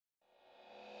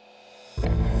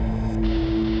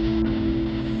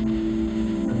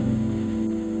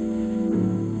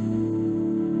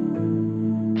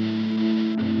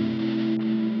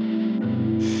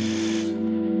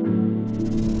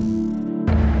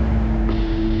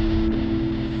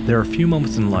There are few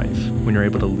moments in life when you're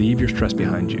able to leave your stress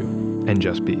behind you and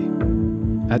just be.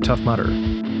 At Tough Mudder,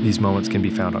 these moments can be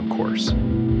found on course,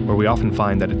 where we often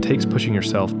find that it takes pushing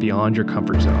yourself beyond your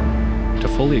comfort zone to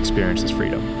fully experience this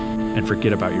freedom and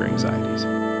forget about your anxieties.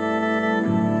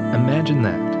 Imagine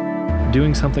that,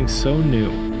 doing something so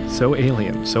new, so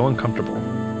alien, so uncomfortable,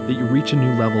 that you reach a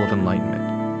new level of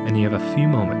enlightenment and you have a few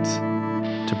moments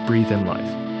to breathe in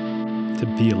life, to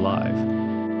be alive.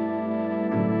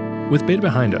 With beta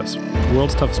behind us,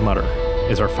 World's Toughest Mudder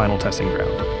is our final testing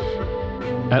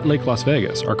ground. At Lake Las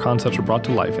Vegas, our concepts were brought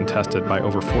to life and tested by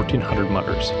over 1,400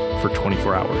 mudders for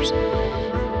 24 hours.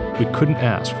 We couldn't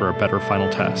ask for a better final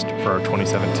test for our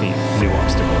 2017 new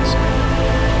obstacles.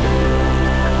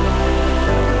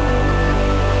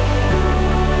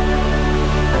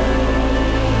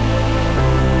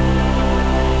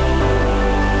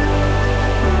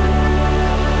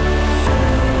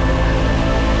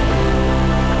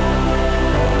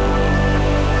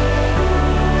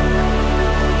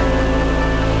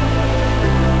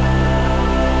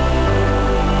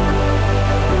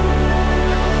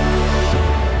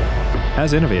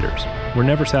 As innovators, we're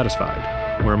never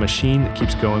satisfied. We're a machine that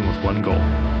keeps going with one goal: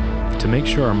 to make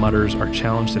sure our mudders are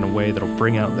challenged in a way that'll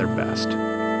bring out their best.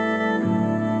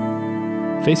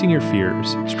 Facing your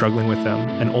fears, struggling with them,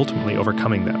 and ultimately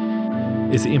overcoming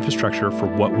them is the infrastructure for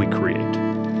what we create.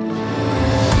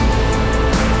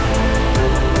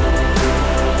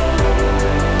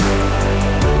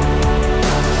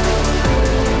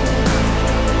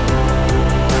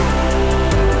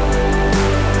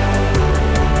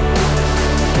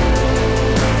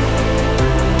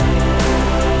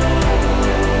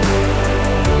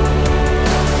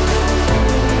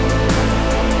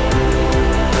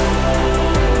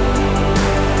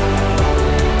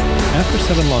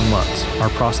 After 7 long months, our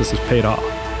process has paid off.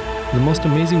 The most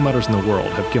amazing mudders in the world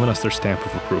have given us their stamp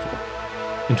of approval.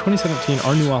 In 2017,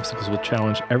 our new obstacles will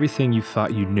challenge everything you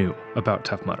thought you knew about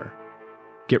Tough Mudder.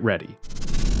 Get ready.